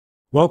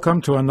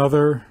Welcome to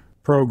another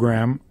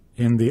program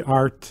in the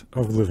Art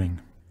of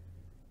Living.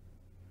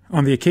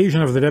 On the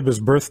occasion of the Rebbe's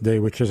birthday,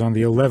 which is on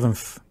the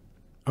 11th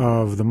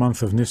of the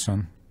month of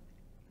Nisan,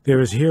 there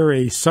is here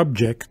a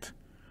subject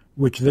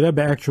which the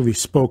Rebbe actually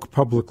spoke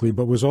publicly,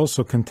 but was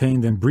also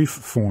contained in brief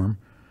form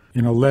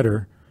in a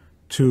letter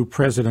to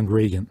President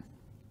Reagan.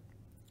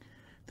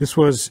 This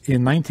was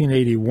in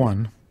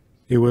 1981.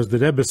 It was the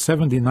Rebbe's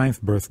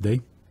 79th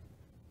birthday,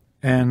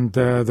 and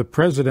the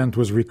president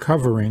was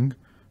recovering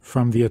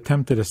from the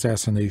attempted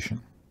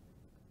assassination.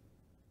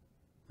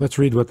 Let's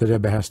read what the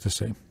Rebbe has to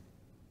say.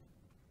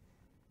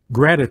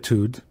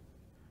 Gratitude,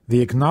 the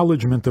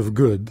acknowledgement of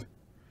good,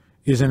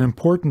 is an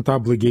important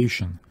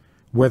obligation,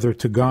 whether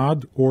to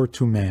God or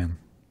to man.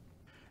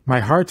 My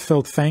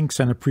heartfelt thanks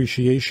and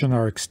appreciation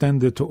are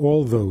extended to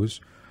all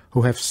those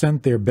who have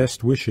sent their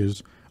best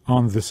wishes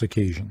on this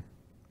occasion.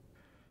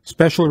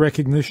 Special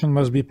recognition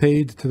must be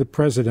paid to the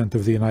President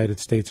of the United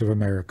States of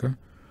America,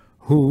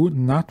 who,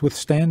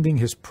 notwithstanding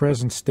his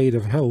present state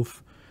of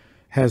health,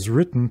 has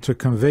written to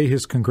convey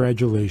his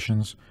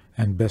congratulations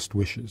and best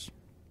wishes.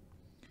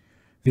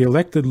 The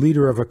elected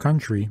leader of a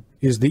country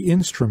is the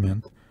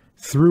instrument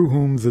through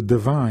whom the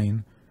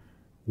divine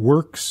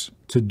works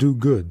to do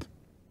good,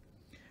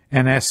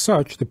 and as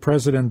such the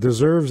President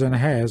deserves and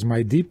has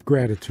my deep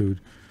gratitude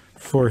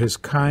for his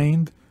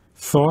kind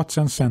thoughts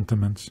and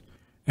sentiments,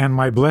 and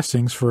my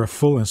blessings for a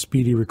full and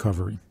speedy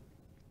recovery.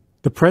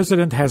 The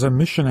President has a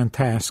mission and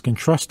task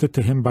entrusted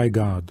to him by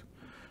God,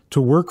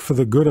 to work for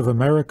the good of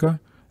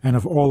America and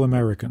of all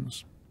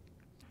Americans.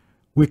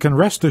 We can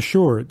rest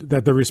assured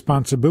that the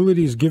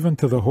responsibilities given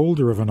to the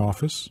holder of an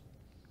office,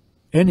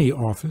 any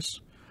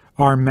office,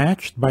 are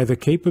matched by the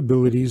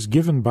capabilities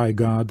given by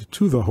God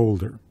to the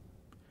holder.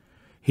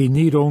 He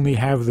need only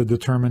have the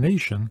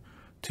determination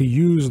to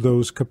use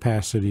those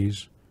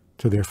capacities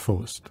to their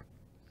fullest.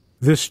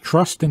 This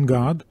trust in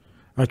God,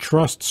 a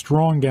trust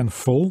strong and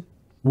full,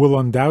 will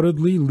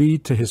undoubtedly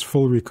lead to his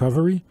full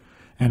recovery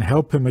and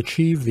help him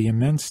achieve the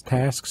immense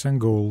tasks and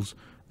goals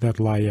that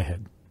lie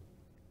ahead.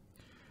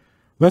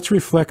 Let's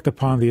reflect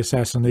upon the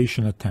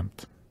assassination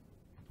attempt,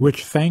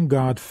 which, thank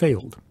God,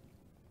 failed.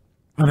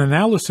 An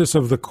analysis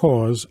of the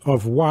cause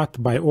of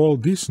what, by all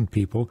decent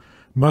people,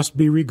 must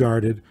be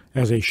regarded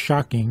as a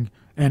shocking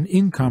and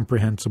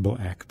incomprehensible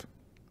act.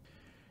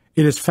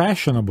 It is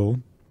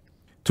fashionable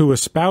to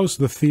espouse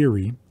the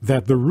theory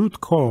that the root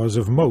cause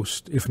of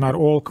most, if not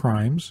all,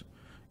 crimes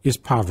is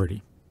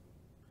poverty,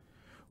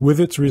 with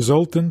its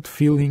resultant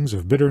feelings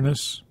of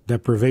bitterness,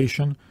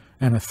 deprivation,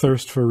 and a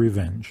thirst for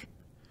revenge.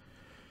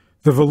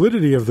 The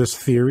validity of this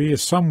theory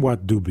is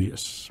somewhat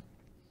dubious.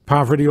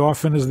 Poverty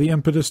often is the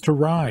impetus to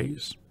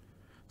rise,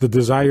 the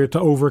desire to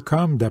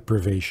overcome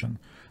deprivation,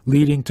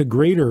 leading to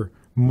greater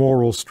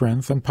moral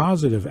strength and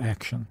positive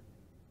action.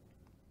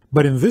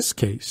 But in this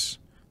case,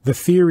 the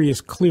theory is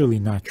clearly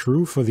not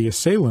true, for the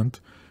assailant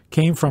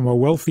came from a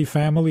wealthy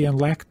family and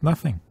lacked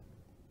nothing.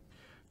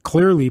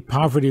 Clearly,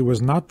 poverty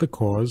was not the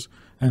cause,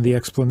 and the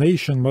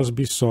explanation must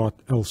be sought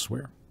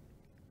elsewhere.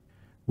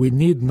 We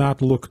need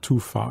not look too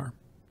far.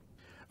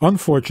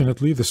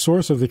 Unfortunately, the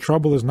source of the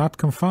trouble is not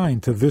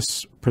confined to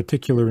this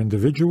particular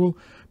individual,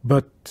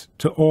 but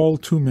to all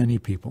too many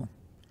people.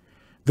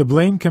 The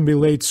blame can be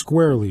laid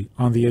squarely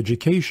on the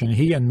education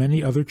he and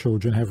many other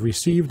children have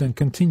received and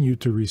continue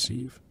to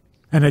receive.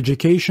 An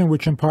education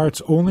which imparts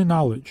only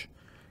knowledge,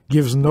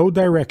 gives no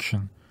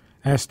direction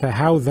as to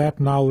how that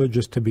knowledge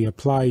is to be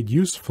applied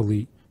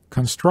usefully,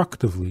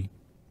 constructively,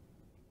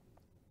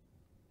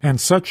 and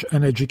such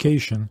an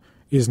education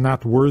is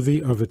not worthy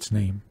of its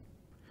name.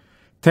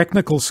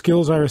 Technical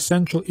skills are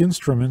essential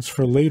instruments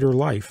for later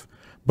life,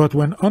 but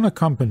when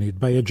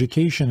unaccompanied by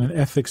education in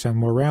ethics and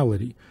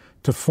morality,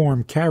 to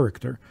form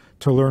character,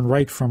 to learn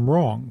right from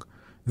wrong,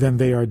 then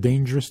they are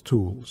dangerous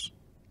tools.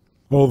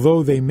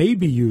 Although they may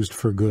be used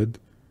for good,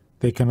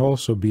 they can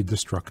also be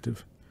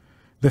destructive.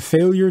 The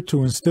failure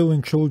to instill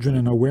in children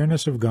an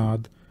awareness of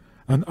God,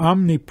 an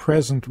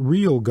omnipresent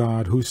real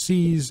God who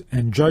sees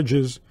and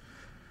judges,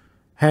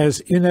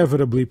 has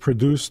inevitably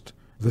produced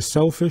the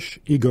selfish,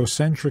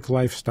 egocentric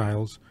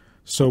lifestyles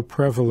so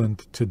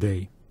prevalent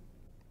today.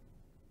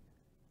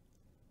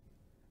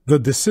 The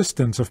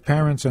desistance of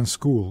parents and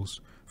schools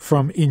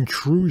from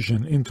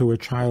intrusion into a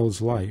child's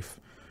life,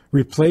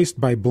 replaced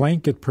by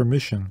blanket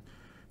permission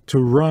to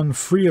run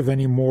free of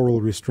any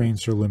moral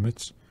restraints or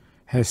limits,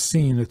 has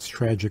seen its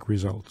tragic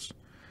results.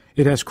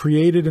 It has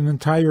created an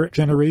entire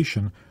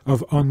generation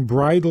of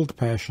unbridled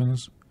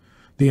passions,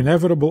 the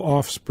inevitable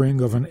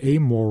offspring of an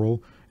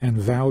amoral and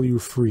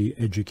value-free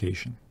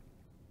education.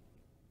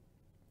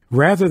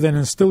 Rather than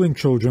instilling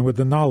children with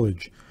the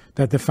knowledge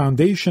that the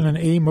foundation and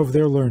aim of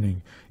their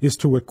learning is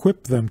to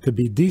equip them to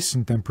be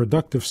decent and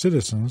productive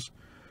citizens,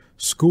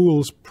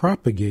 schools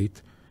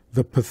propagate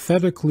the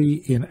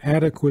pathetically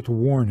inadequate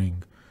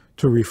warning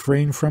to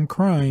refrain from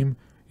crime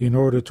in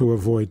order to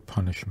avoid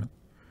punishment.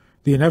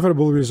 The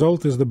inevitable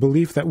result is the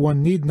belief that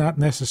one need not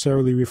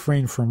necessarily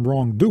refrain from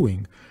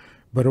wrongdoing,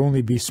 but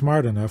only be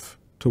smart enough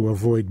to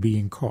avoid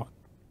being caught.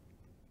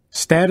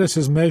 Status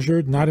is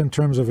measured not in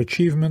terms of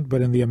achievement,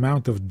 but in the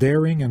amount of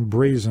daring and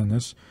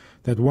brazenness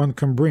that one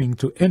can bring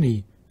to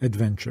any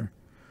adventure.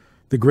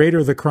 The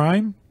greater the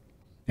crime,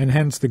 and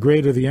hence the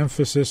greater the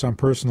emphasis on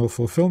personal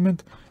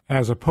fulfillment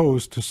as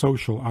opposed to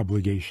social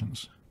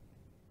obligations.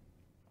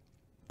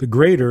 The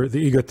greater the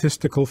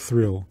egotistical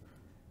thrill.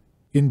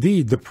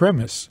 Indeed, the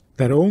premise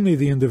that only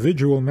the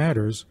individual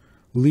matters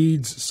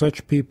leads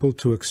such people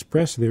to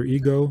express their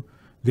ego,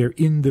 their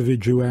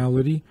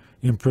individuality,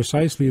 in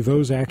precisely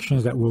those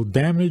actions that will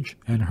damage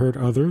and hurt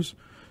others,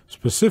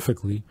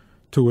 specifically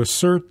to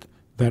assert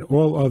that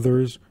all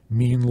others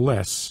mean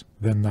less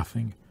than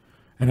nothing.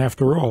 And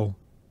after all,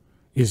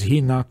 is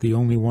he not the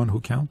only one who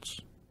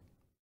counts?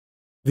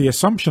 The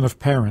assumption of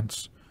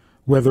parents,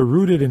 whether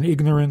rooted in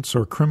ignorance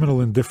or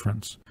criminal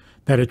indifference,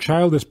 that a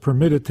child is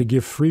permitted to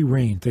give free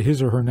rein to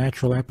his or her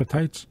natural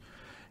appetites,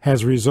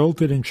 has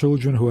resulted in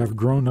children who have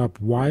grown up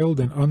wild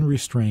and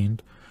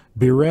unrestrained,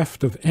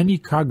 bereft of any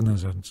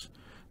cognizance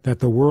that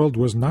the world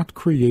was not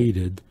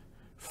created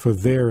for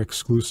their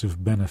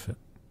exclusive benefit.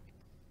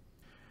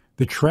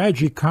 The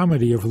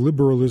tragi-comedy of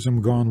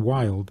liberalism gone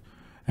wild,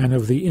 and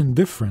of the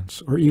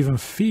indifference or even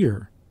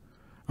fear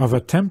of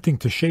attempting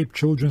to shape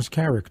children's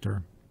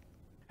character,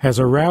 has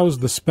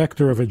aroused the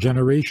specter of a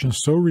generation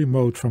so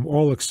remote from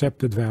all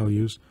accepted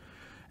values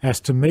as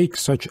to make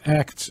such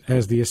acts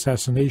as the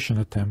assassination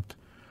attempt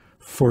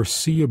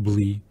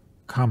foreseeably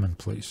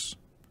commonplace.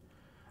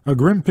 A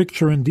grim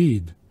picture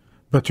indeed,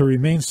 but to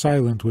remain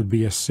silent would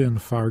be a sin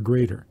far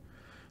greater.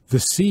 The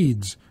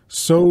seeds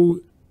so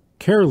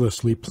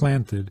carelessly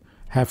planted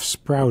have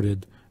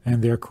sprouted,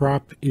 and their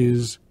crop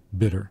is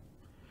bitter.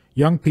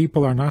 Young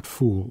people are not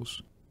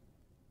fools,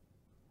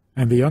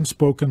 and the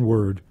unspoken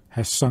word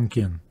has sunk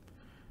in.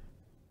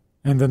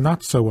 And the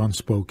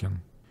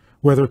not-so-unspoken,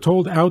 whether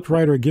told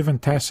outright or given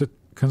tacit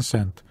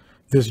consent,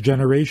 this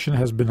generation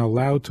has been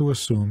allowed to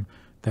assume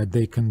that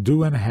they can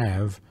do and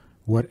have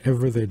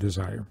whatever they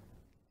desire.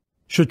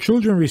 Should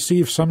children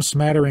receive some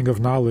smattering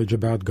of knowledge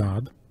about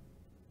God,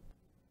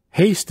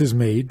 haste is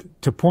made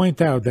to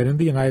point out that in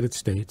the United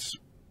States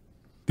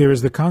there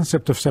is the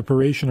concept of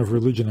separation of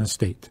religion and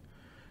state.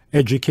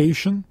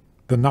 Education,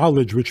 the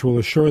knowledge which will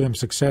assure them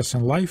success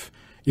in life,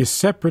 is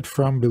separate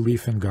from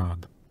belief in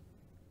God.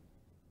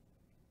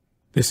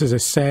 This is a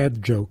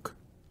sad joke.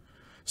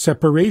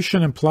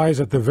 Separation implies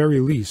at the very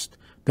least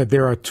that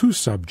there are two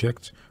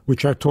subjects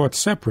which are taught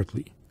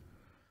separately,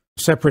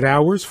 separate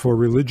hours for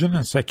religion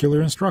and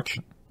secular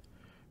instruction,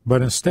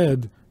 but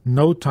instead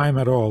no time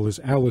at all is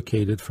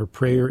allocated for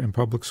prayer in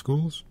public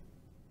schools,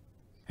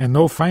 and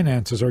no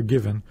finances are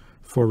given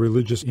for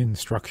religious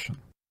instruction.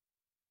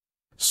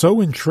 So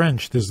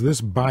entrenched is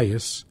this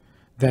bias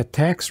that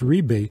tax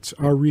rebates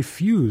are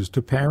refused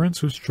to parents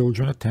whose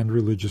children attend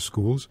religious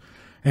schools,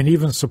 and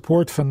even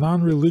support for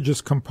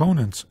non-religious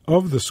components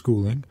of the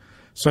schooling,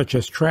 such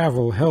as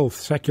travel, health,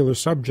 secular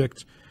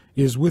subjects,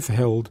 is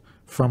withheld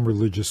from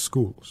religious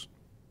schools.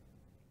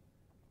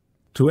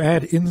 To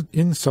add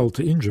insult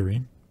to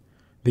injury,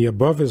 the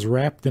above is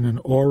wrapped in an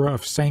aura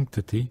of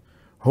sanctity,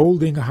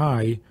 holding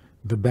high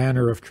the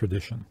banner of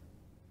tradition.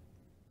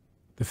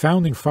 The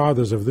founding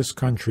fathers of this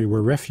country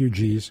were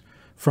refugees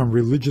from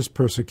religious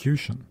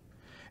persecution,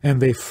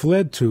 and they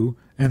fled to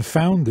and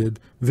founded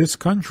this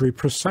country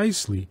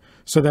precisely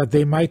so that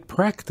they might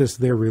practice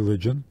their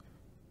religion,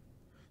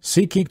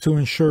 seeking to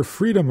ensure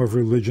freedom of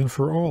religion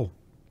for all.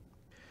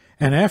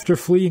 And after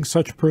fleeing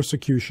such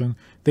persecution,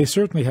 they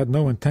certainly had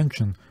no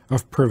intention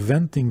of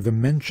preventing the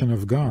mention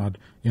of God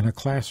in a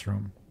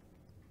classroom.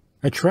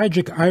 A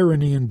tragic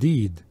irony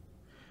indeed,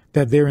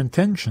 that their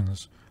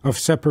intentions of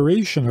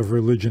separation of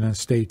religion and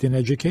state in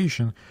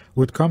education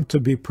would come to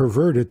be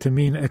perverted to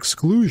mean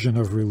exclusion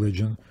of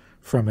religion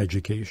from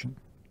education.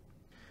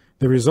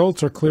 The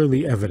results are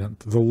clearly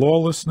evident: the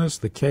lawlessness,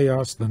 the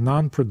chaos, the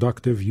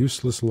non-productive,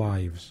 useless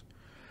lives.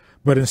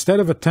 But instead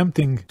of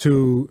attempting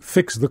to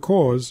fix the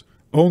cause,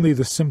 only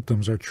the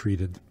symptoms are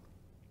treated.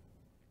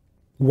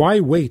 Why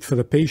wait for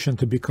the patient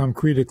to become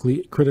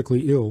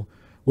critically ill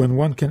when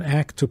one can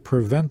act to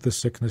prevent the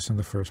sickness in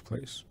the first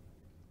place?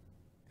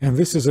 And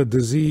this is a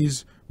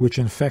disease which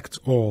infects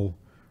all,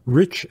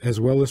 rich as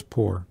well as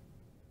poor.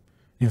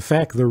 In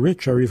fact, the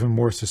rich are even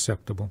more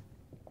susceptible.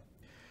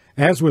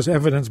 As was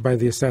evidenced by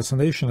the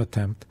assassination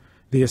attempt,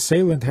 the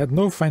assailant had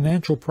no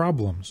financial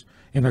problems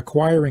in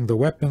acquiring the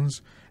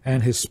weapons,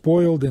 and his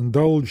spoiled,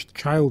 indulged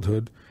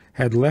childhood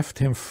had left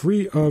him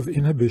free of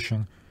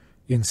inhibition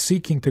in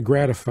seeking to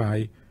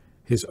gratify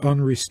his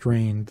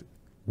unrestrained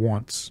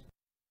wants.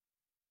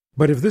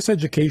 But if this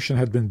education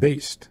had been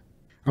based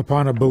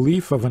upon a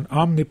belief of an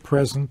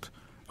omnipresent,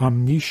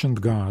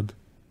 omniscient God,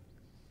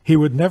 he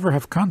would never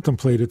have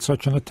contemplated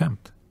such an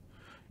attempt,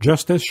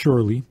 just as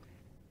surely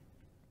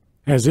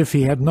as if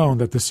he had known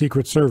that the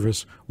Secret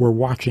Service were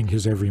watching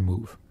his every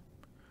move.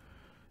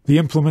 The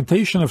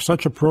implementation of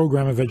such a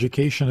program of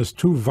education is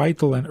too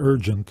vital and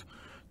urgent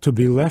to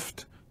be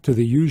left to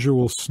the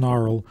usual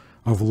snarl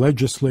of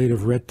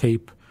legislative red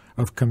tape,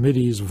 of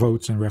committees,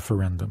 votes, and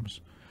referendums.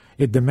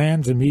 It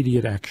demands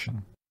immediate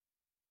action.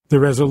 The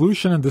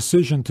resolution and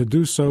decision to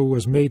do so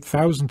was made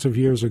thousands of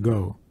years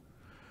ago.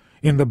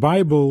 In the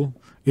Bible,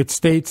 it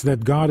states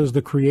that God is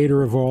the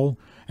creator of all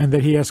and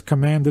that he has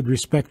commanded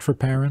respect for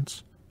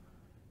parents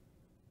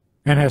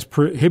and has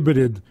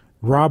prohibited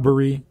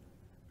robbery,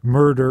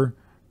 murder,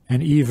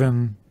 and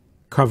even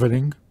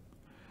coveting.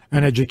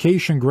 An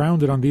education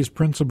grounded on these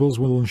principles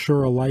will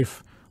ensure a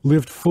life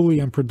lived fully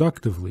and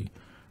productively,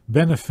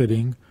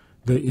 benefiting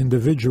the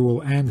individual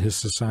and his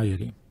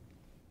society.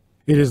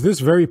 It is this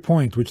very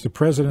point which the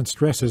President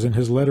stresses in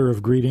his letter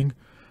of greeting,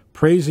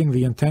 praising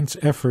the intense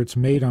efforts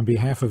made on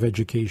behalf of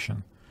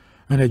education,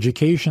 an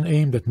education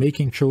aimed at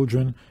making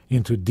children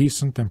into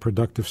decent and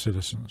productive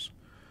citizens.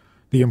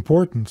 The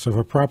importance of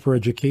a proper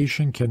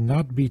education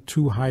cannot be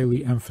too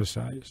highly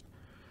emphasized,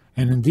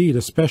 and indeed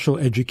a special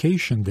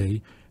Education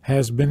Day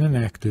has been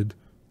enacted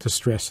to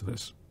stress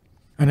this.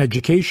 An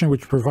education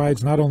which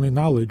provides not only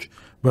knowledge,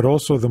 but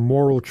also the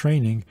moral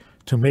training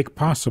to make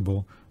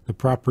possible the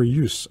proper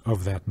use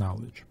of that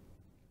knowledge.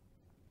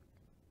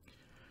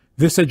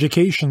 This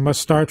education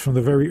must start from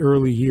the very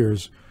early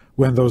years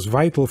when those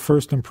vital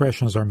first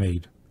impressions are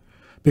made,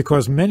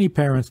 because many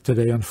parents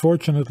today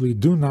unfortunately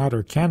do not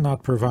or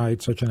cannot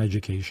provide such an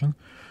education.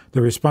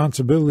 The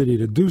responsibility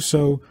to do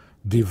so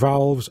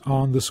devolves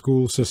on the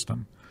school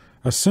system.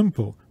 A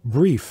simple,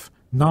 brief,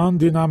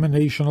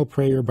 non-denominational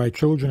prayer by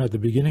children at the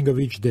beginning of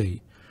each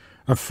day,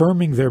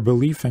 affirming their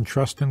belief and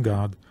trust in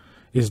God,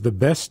 is the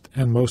best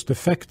and most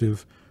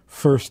effective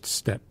first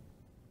step.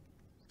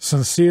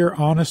 Sincere,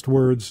 honest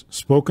words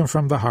spoken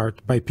from the heart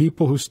by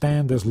people who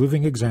stand as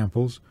living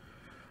examples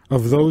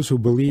of those who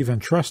believe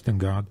and trust in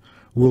God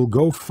will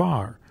go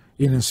far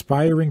in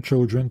inspiring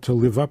children to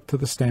live up to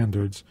the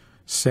standards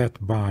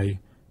set by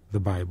the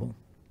Bible.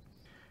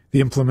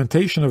 The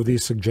implementation of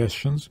these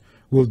suggestions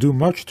will do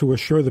much to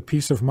assure the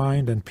peace of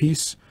mind and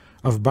peace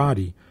of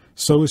body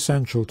so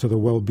essential to the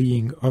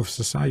well-being of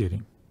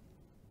society.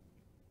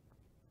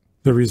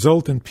 The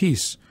result in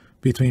peace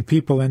between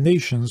people and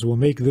nations will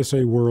make this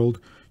a world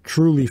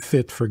truly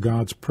fit for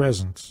God's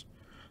presence,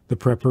 the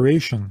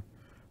preparation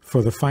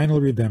for the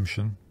final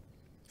redemption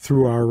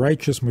through our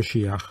righteous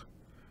Mashiach,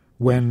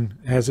 when,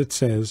 as it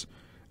says,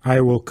 I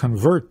will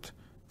convert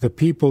the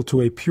people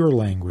to a pure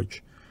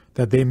language,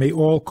 that they may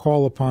all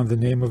call upon the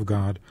name of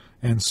God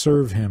and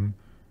serve him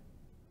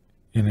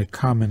in a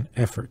common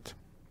effort.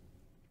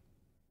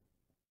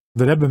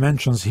 The Rebbe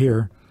mentions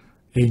here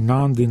a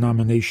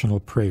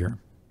non-denominational prayer.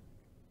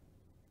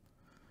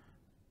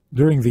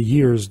 During the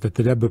years that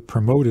the Rebbe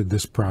promoted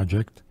this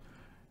project,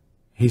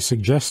 he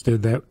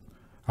suggested that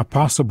a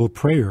possible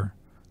prayer,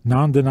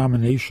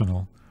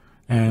 non-denominational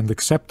and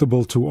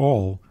acceptable to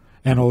all,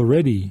 and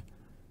already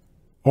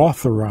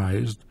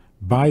authorized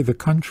by the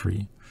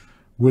country,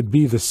 would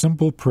be the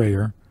simple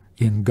prayer,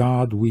 "In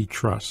God we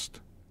trust."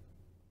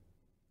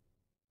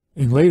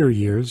 In later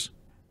years,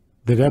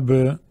 the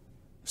Rebbe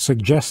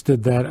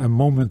suggested that a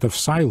moment of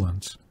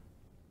silence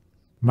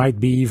might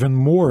be even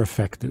more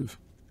effective,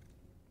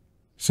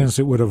 since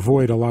it would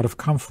avoid a lot of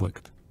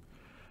conflict.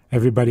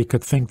 Everybody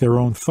could think their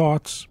own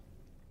thoughts.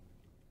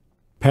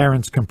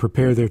 Parents can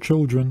prepare their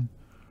children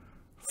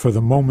for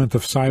the moment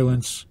of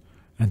silence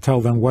and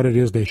tell them what it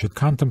is they should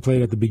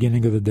contemplate at the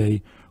beginning of the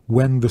day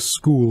when the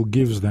school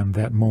gives them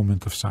that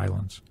moment of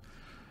silence.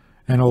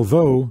 And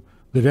although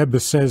the Rebbe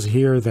says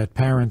here that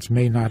parents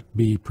may not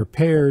be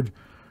prepared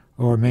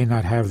or may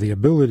not have the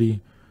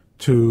ability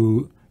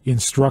to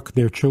instruct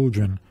their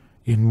children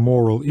in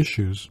moral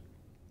issues,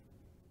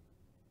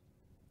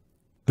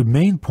 the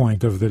main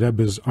point of the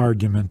Rebbe's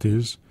argument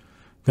is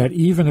that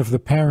even if the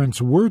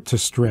parents were to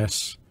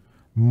stress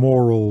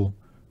moral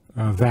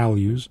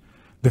values,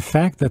 the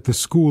fact that the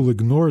school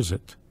ignores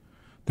it,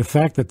 the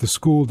fact that the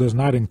school does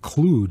not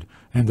include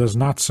and does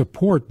not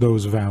support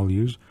those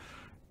values,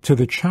 to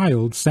the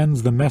child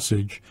sends the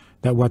message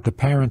that what the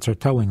parents are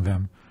telling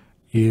them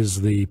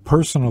is the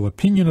personal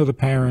opinion of the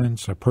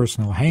parents, a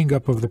personal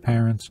hang-up of the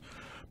parents,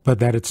 but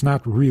that it's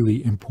not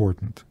really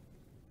important.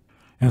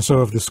 And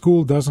so if the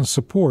school doesn't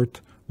support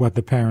what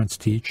the parents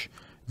teach,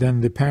 then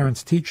the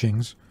parents'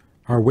 teachings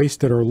are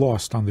wasted or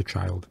lost on the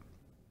child.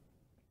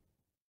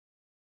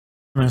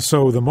 And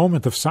so the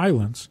moment of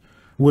silence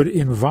would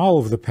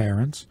involve the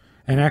parents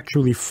and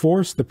actually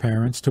force the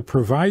parents to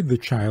provide the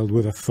child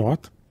with a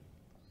thought,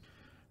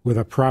 with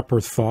a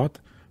proper thought,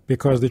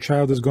 because the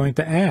child is going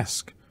to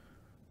ask,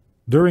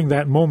 during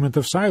that moment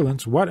of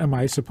silence, what am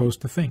I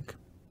supposed to think?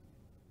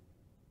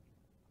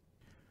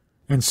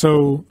 And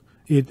so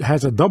it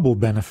has a double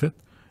benefit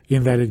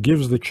in that it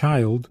gives the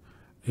child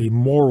a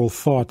moral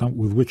thought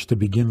with which to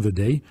begin the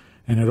day,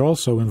 and it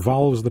also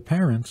involves the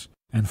parents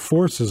and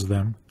forces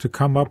them to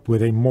come up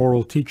with a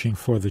moral teaching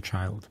for the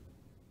child.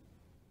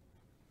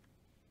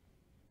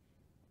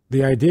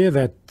 The idea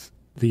that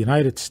the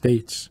United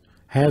States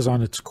has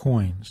on its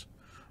coins,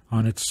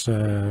 on its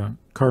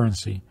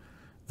currency,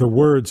 the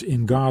words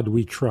 "In God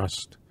we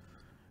trust,"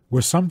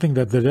 was something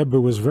that the Rebbe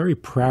was very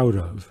proud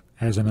of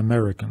as an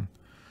American.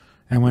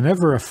 And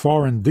whenever a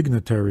foreign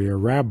dignitary, a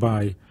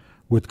rabbi,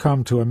 would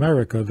come to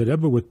America, the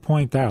Rebbe would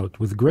point out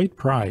with great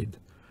pride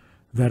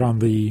that on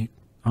the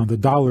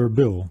dollar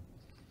bill,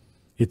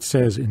 it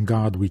says, "In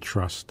God we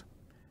trust."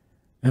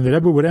 And the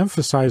Rebbe would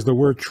emphasize the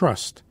word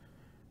trust,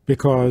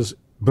 because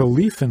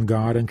belief in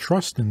God and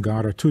trust in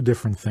God are two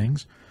different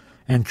things,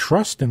 and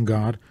trust in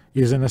God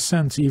is in a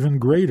sense even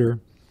greater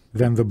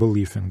than the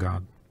belief in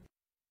God.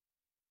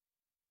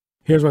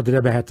 Here's what the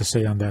Rebbe had to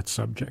say on that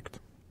subject.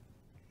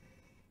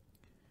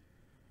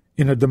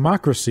 In a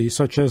democracy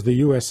such as the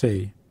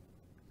USA,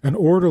 an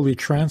orderly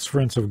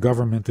transference of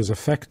government is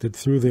effected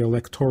through the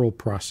electoral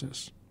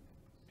process.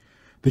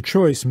 The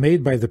choice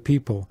made by the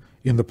people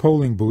in the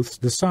polling booths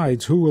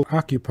decides who will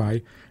occupy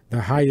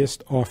the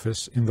highest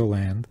office in the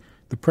land,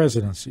 the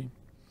presidency,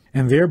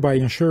 and thereby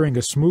ensuring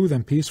a smooth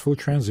and peaceful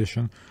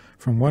transition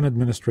from one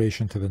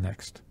administration to the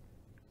next.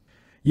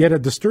 Yet a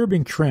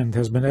disturbing trend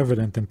has been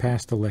evident in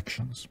past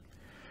elections.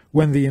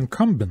 When the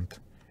incumbent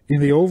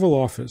in the Oval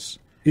Office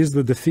is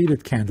the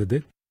defeated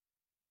candidate,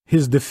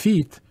 his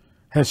defeat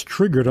has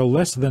triggered a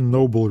less than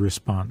noble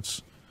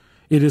response.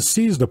 It is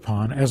seized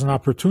upon as an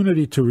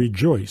opportunity to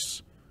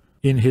rejoice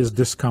in his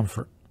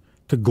discomfort,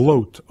 to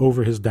gloat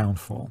over his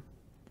downfall.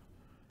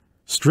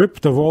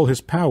 Stripped of all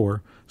his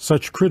power,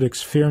 such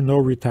critics fear no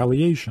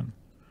retaliation,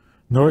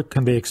 nor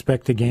can they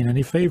expect to gain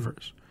any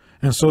favors,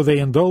 and so they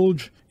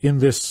indulge in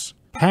this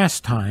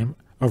pastime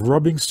of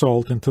rubbing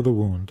salt into the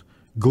wound,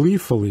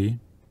 gleefully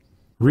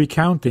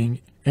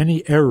recounting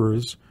any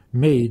errors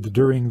made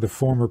during the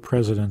former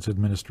president's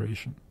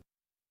administration.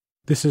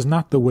 This is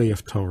not the way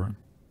of Torah.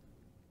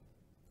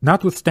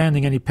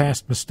 Notwithstanding any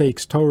past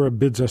mistakes, Torah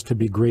bids us to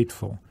be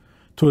grateful,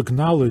 to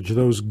acknowledge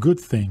those good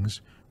things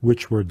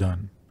which were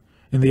done.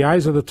 In the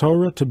eyes of the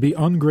Torah, to be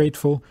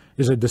ungrateful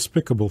is a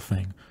despicable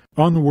thing,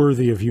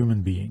 unworthy of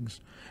human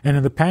beings. And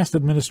in the past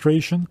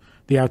administration,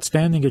 the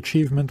outstanding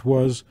achievement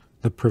was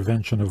the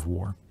prevention of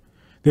war.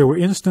 There were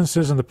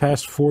instances in the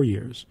past 4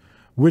 years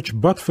which,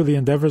 but for the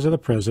endeavors of the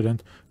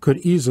president, could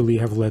easily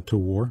have led to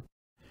war.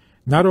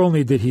 Not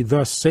only did he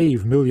thus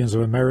save millions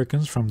of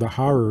Americans from the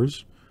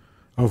horrors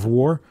of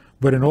war,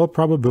 but in all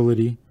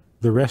probability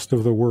the rest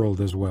of the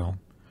world as well.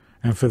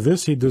 And for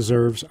this he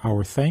deserves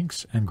our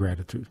thanks and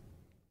gratitude.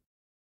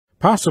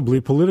 Possibly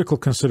political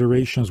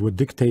considerations would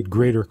dictate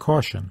greater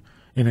caution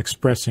in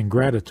expressing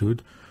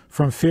gratitude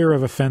from fear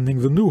of offending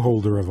the new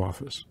holder of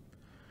office.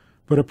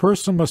 But a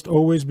person must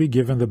always be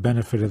given the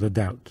benefit of the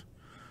doubt.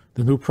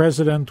 The new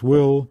president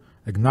will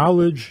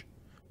acknowledge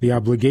the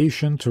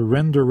obligation to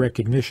render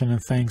recognition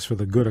and thanks for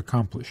the good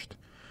accomplished,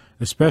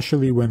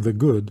 especially when the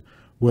good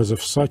was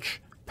of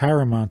such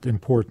paramount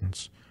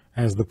importance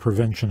as the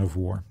prevention of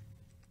war.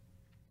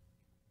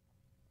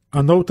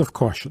 A note of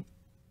caution.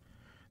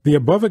 The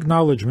above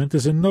acknowledgement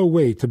is in no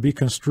way to be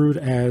construed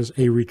as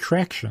a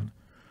retraction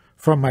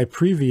from my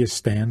previous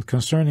stand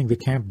concerning the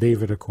Camp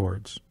David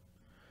Accords.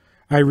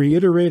 I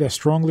reiterate as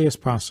strongly as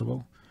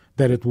possible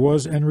that it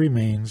was and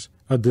remains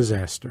a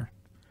disaster,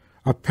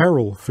 a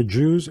peril for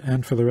Jews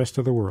and for the rest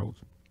of the world.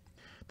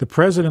 The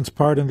President's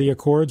part in the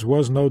Accords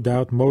was no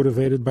doubt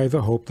motivated by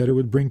the hope that it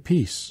would bring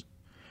peace,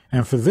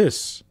 and for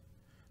this,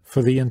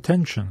 for the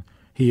intention,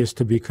 he is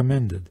to be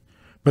commended.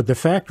 But the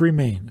fact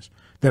remains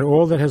that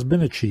all that has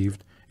been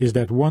achieved is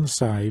that one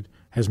side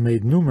has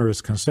made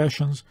numerous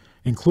concessions,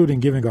 including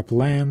giving up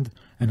land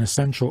and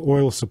essential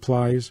oil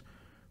supplies,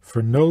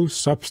 for no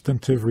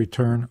substantive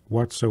return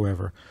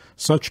whatsoever.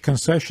 Such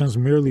concessions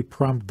merely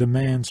prompt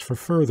demands for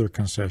further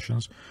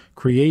concessions,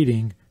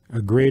 creating a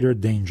greater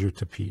danger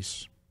to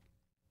peace.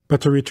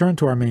 But to return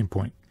to our main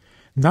point,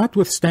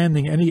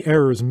 notwithstanding any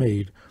errors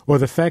made, or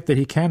the fact that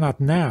he cannot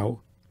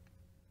now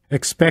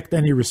expect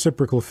any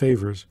reciprocal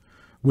favors,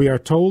 we are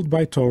told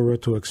by Torah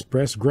to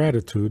express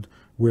gratitude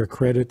where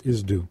credit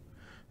is due.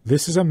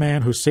 This is a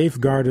man who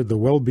safeguarded the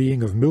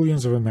well-being of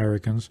millions of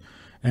Americans,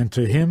 and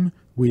to him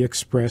we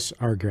express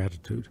our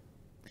gratitude.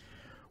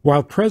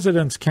 While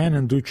presidents can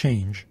and do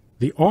change,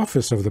 the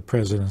office of the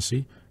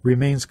presidency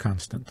remains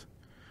constant.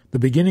 The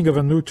beginning of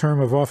a new term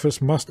of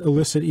office must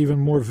elicit even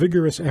more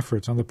vigorous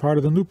efforts on the part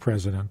of the new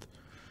president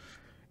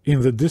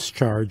in the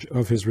discharge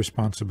of his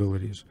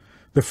responsibilities.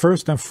 The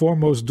first and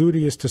foremost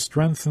duty is to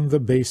strengthen the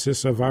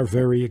basis of our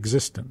very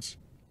existence.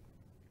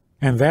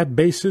 And that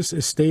basis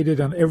is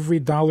stated on every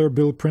dollar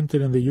bill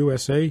printed in the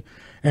USA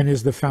and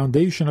is the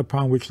foundation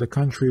upon which the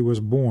country was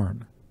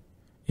born.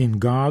 In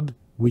God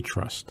we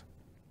trust.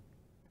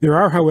 There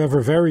are,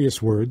 however,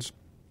 various words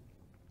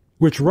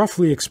which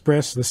roughly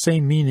express the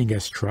same meaning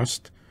as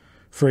trust.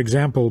 For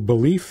example,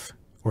 belief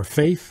or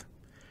faith.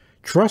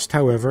 Trust,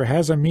 however,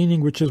 has a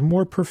meaning which is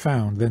more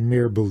profound than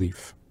mere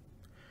belief.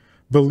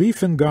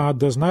 Belief in God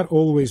does not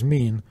always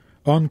mean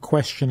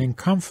unquestioning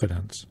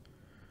confidence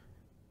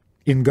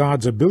in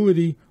God's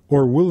ability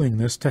or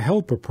willingness to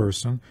help a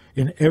person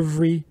in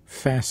every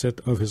facet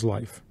of his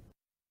life.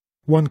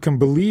 One can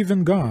believe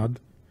in God,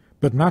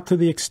 but not to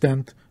the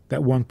extent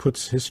that one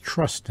puts his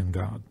trust in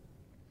God.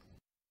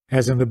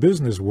 As in the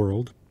business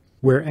world,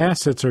 where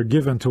assets are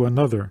given to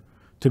another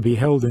to be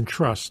held in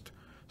trust,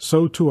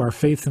 so too our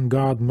faith in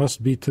God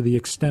must be to the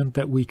extent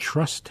that we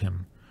trust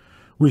him.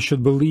 We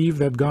should believe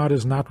that God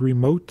is not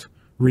remote,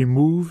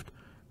 removed,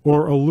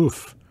 or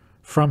aloof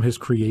from his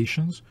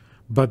creations,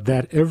 but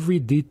that every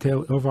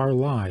detail of our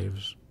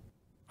lives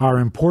are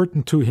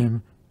important to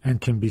him and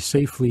can be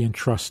safely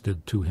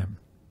entrusted to him.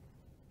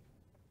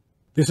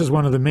 This is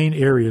one of the main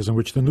areas in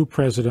which the new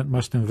president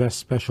must invest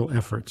special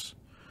efforts,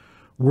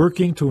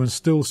 working to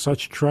instill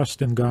such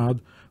trust in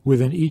God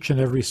within each and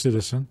every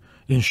citizen,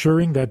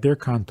 ensuring that their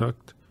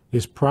conduct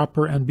is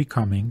proper and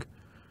becoming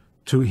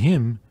to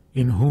him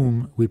in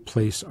whom we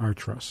place our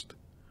trust.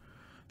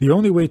 The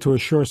only way to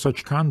assure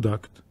such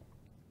conduct,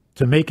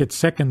 to make it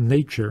second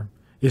nature,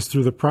 is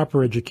through the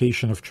proper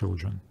education of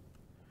children.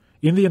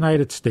 In the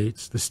United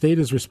States, the state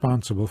is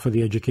responsible for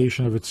the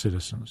education of its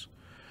citizens.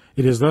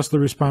 It is thus the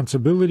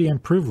responsibility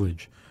and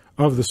privilege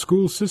of the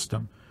school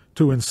system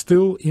to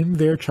instill in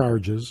their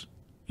charges,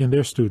 in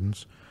their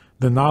students,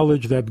 the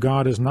knowledge that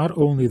God is not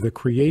only the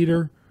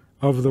creator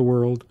of the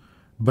world,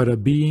 but a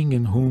being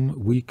in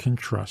whom we can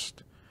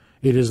trust.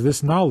 It is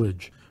this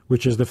knowledge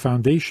which is the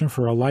foundation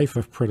for a life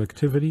of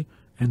productivity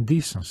and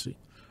decency.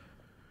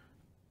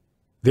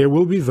 There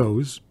will be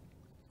those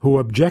who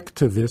object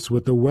to this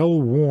with the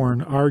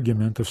well-worn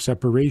argument of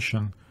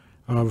separation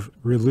of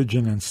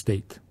religion and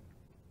state.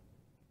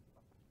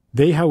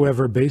 They,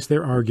 however, base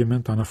their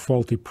argument on a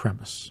faulty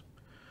premise.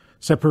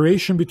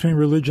 Separation between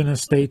religion and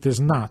state is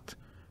not,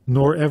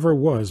 nor ever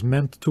was,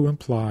 meant to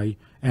imply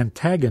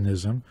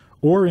antagonism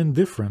or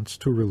indifference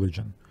to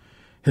religion.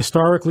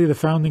 Historically, the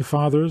Founding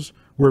Fathers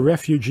were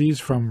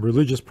refugees from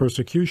religious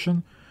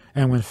persecution,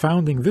 and when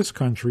founding this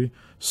country,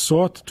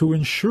 sought to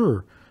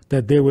ensure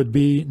that there would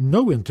be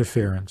no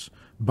interference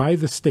by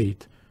the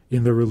state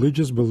in the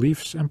religious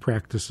beliefs and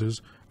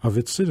practices of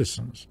its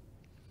citizens.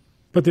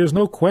 But there's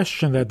no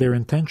question that their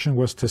intention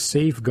was to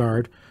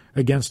safeguard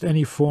against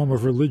any form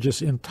of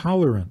religious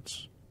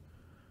intolerance.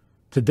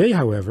 Today,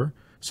 however,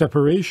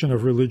 separation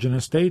of religion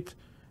and state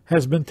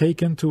has been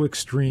taken to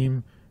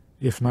extreme,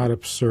 if not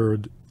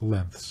absurd,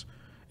 lengths.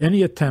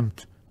 Any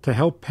attempt to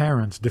help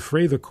parents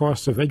defray the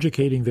costs of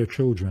educating their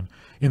children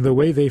in the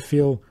way they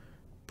feel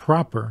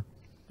proper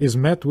is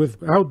met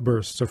with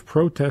outbursts of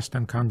protest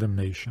and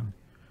condemnation.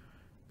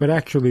 But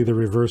actually the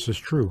reverse is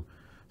true.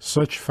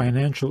 Such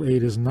financial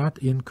aid is not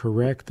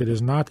incorrect, it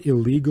is not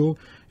illegal,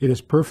 it is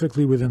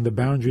perfectly within the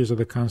boundaries of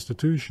the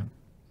Constitution.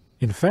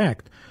 In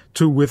fact,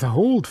 to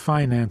withhold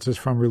finances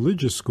from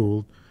religious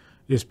schools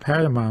is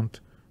paramount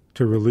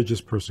to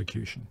religious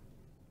persecution.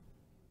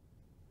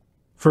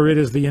 For it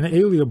is the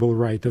inalienable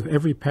right of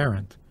every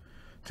parent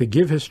to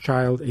give his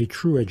child a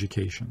true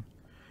education.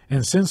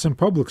 And since in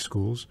public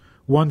schools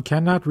one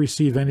cannot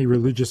receive any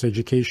religious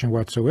education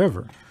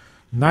whatsoever,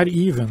 not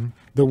even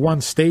the one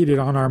stated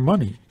on our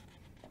money,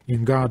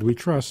 "In God we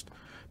trust,"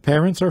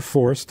 parents are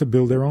forced to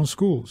build their own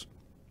schools.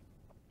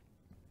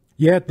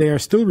 Yet they are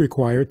still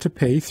required to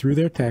pay through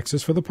their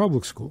taxes for the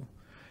public school,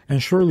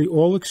 and surely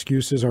all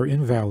excuses are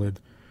invalid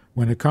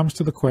when it comes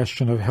to the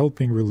question of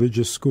helping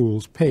religious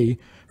schools pay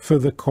for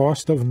the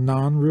cost of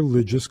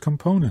non-religious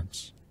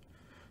components,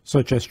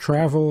 such as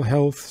travel,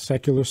 health,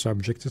 secular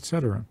subjects,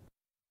 etc.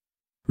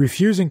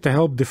 Refusing to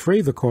help defray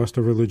the cost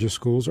of religious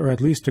schools, or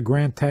at least to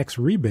grant tax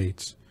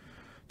rebates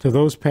to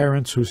those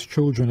parents whose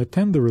children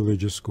attend the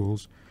religious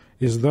schools,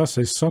 is thus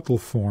a subtle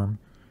form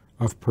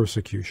of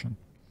persecution.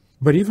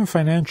 But even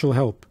financial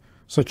help,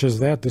 such as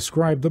that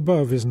described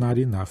above, is not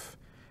enough.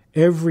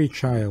 Every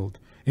child,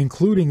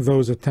 including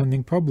those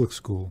attending public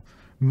school,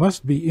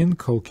 must be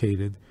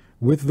inculcated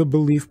with the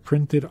belief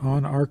printed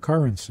on our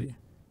currency: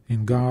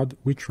 "In God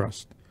we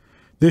trust."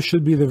 This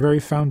should be the very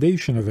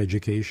foundation of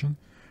education,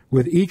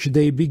 with each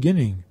day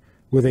beginning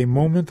with a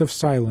moment of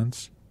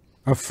silence,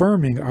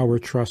 affirming our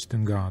trust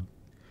in God.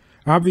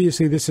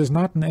 Obviously, this is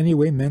not in any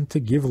way meant to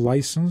give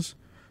license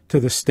to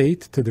the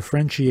state to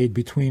differentiate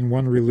between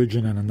one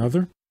religion and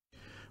another.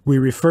 We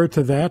refer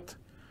to that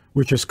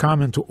which is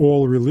common to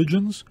all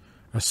religions,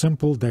 a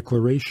simple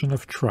declaration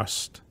of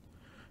trust.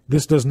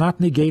 This does not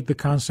negate the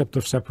concept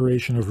of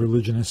separation of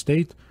religion and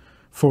state,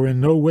 for in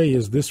no way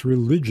is this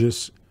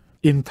religious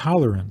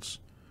intolerance,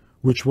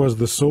 which was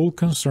the sole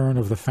concern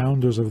of the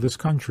founders of this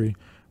country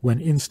when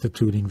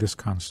instituting this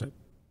concept.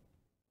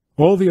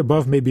 All the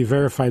above may be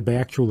verified by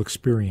actual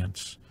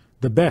experience.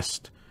 The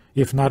best,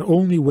 if not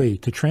only way,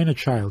 to train a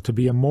child to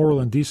be a moral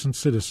and decent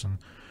citizen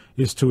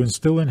is to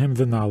instill in him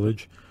the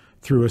knowledge,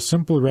 through a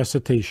simple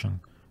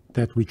recitation,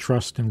 that we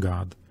trust in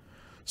God.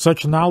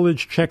 Such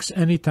knowledge checks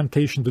any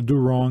temptation to do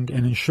wrong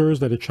and ensures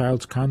that a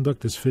child's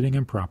conduct is fitting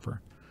and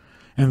proper.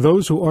 And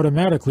those who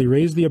automatically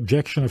raise the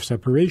objection of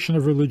separation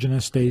of religion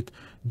and state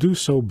do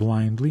so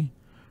blindly,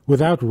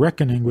 without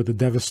reckoning with the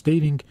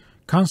devastating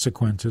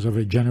consequences of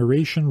a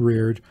generation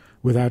reared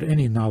without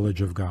any knowledge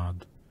of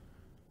God.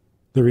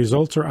 The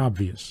results are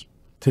obvious.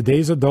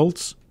 Today's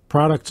adults,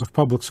 products of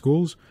public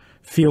schools,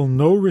 feel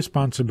no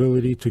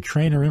responsibility to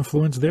train or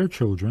influence their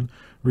children,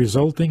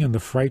 resulting in the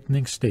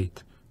frightening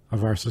state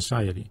of our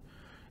society.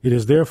 It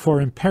is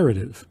therefore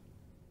imperative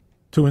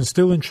to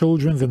instill in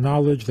children the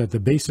knowledge that the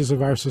basis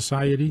of our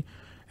society,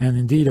 and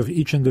indeed of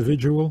each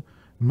individual,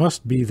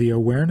 must be the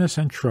awareness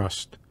and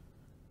trust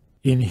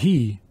in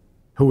He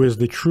who is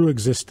the true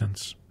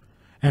existence,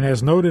 and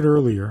as noted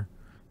earlier,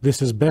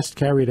 this is best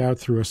carried out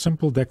through a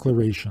simple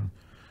declaration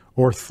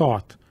or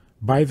thought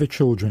by the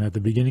children at the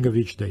beginning of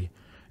each day,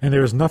 and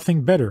there is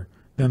nothing better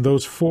than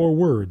those 4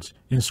 words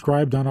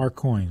inscribed on our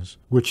coins,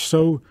 which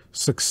so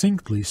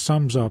succinctly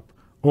sums up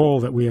all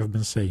that we have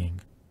been saying.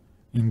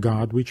 In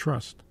God we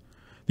trust.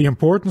 The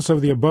importance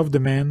of the above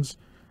demands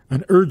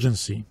an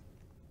urgency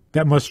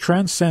that must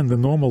transcend the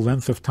normal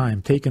length of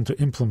time taken to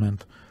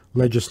implement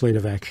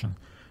legislative action.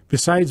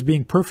 Besides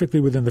being perfectly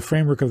within the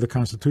framework of the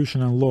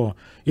Constitution and law,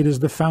 it is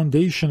the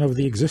foundation of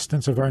the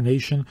existence of our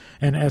nation,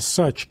 and as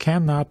such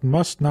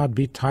must not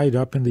be tied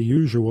up in the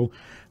usual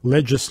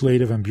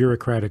legislative and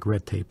bureaucratic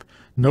red tape.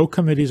 No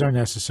committees are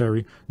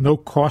necessary, no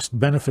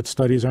cost-benefit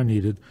studies are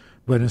needed,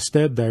 but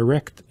instead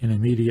direct and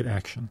immediate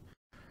action.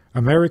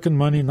 American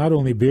money not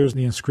only bears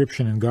the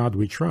inscription "In God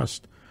we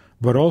trust,"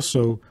 but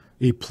also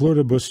 "E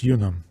pluribus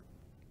unum,"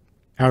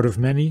 out of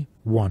many,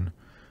 one.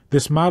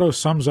 This motto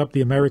sums up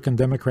the American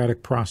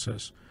democratic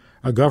process.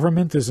 A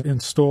government is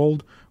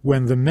installed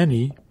when the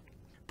many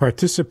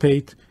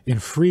participate in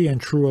free and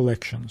true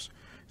elections.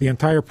 The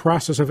entire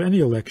process of any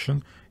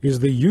election is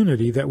the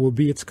unity that will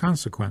be its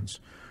consequence.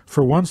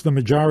 For once the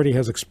majority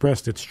has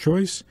expressed its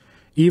choice,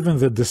 even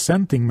the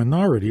dissenting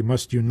minority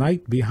must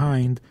unite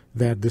behind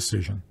that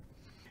decision.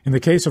 In the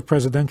case of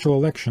presidential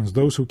elections,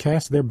 those who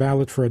cast their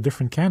ballot for a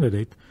different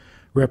candidate,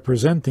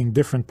 representing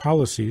different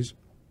policies,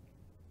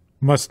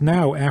 must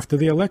now, after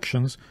the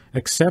elections,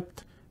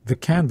 accept the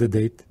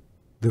candidate,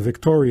 the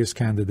victorious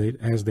candidate,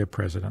 as their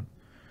president.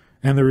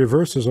 And the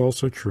reverse is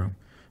also true.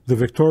 The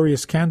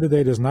victorious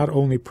candidate is not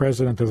only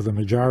president of the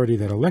majority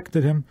that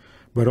elected him,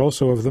 but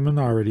also of the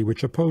minority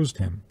which opposed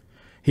him.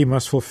 He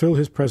must fulfill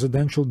his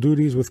presidential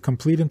duties with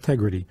complete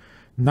integrity,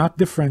 not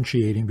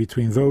differentiating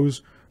between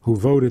those who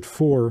voted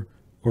for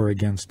or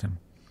against him.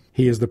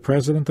 He is the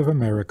President of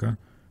America,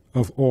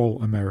 of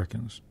all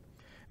Americans.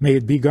 May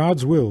it be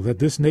God's will that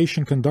this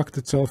nation conduct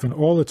itself in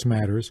all its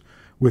matters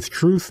with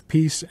truth,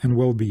 peace, and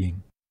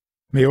well-being.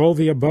 May all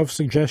the above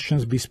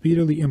suggestions be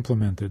speedily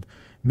implemented,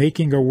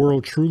 making a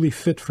world truly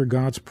fit for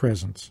God's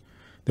presence,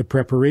 the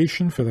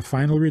preparation for the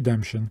final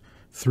redemption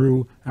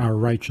through our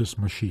righteous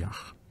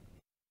Mashiach.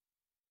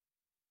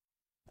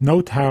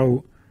 Note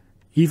how,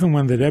 even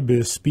when the Rebbe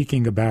is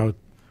speaking about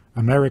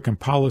American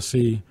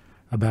policy,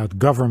 about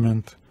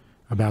government,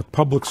 about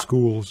public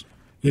schools,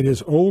 it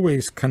is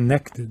always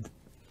connected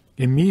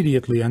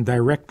immediately and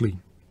directly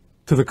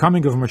to the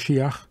coming of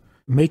Mashiach,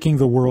 making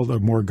the world a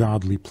more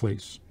godly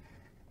place.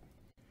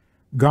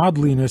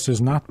 Godliness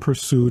is not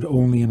pursued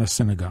only in a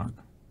synagogue,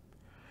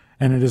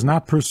 and it is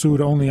not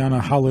pursued only on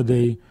a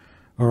holiday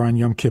or on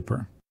Yom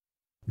Kippur.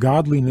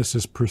 Godliness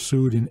is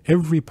pursued in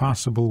every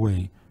possible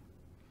way,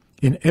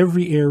 in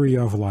every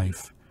area of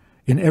life,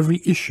 in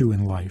every issue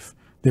in life.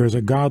 There is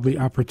a godly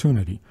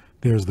opportunity.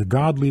 There is the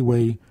godly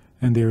way,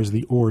 and there is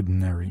the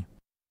ordinary.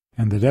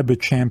 And the Rebbe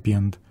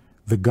championed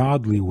the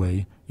godly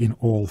way in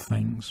all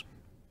things.